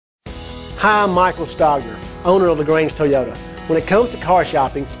Hi, I'm Michael Stogner, owner of LaGrange Toyota. When it comes to car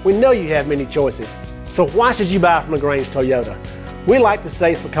shopping, we know you have many choices. So why should you buy from LaGrange Toyota? We like to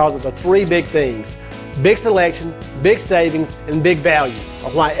say it's because of the three big things: big selection, big savings, and big value,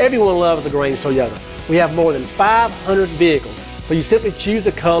 of why everyone loves LaGrange Toyota. We have more than 500 vehicles, so you simply choose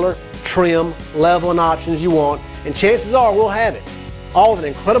the color, trim, level, and options you want, and chances are we'll have it. All at an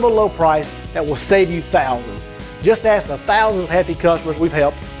incredible low price that will save you thousands. Just ask the thousands of happy customers we've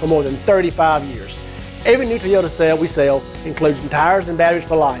helped for more than 35 years. Every new Toyota sale we sell includes tires and batteries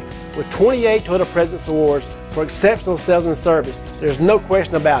for life. With 28 Toyota President's Awards for exceptional sales and service, there's no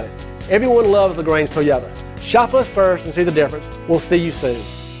question about it. Everyone loves LaGrange Toyota. Shop us first and see the difference. We'll see you soon.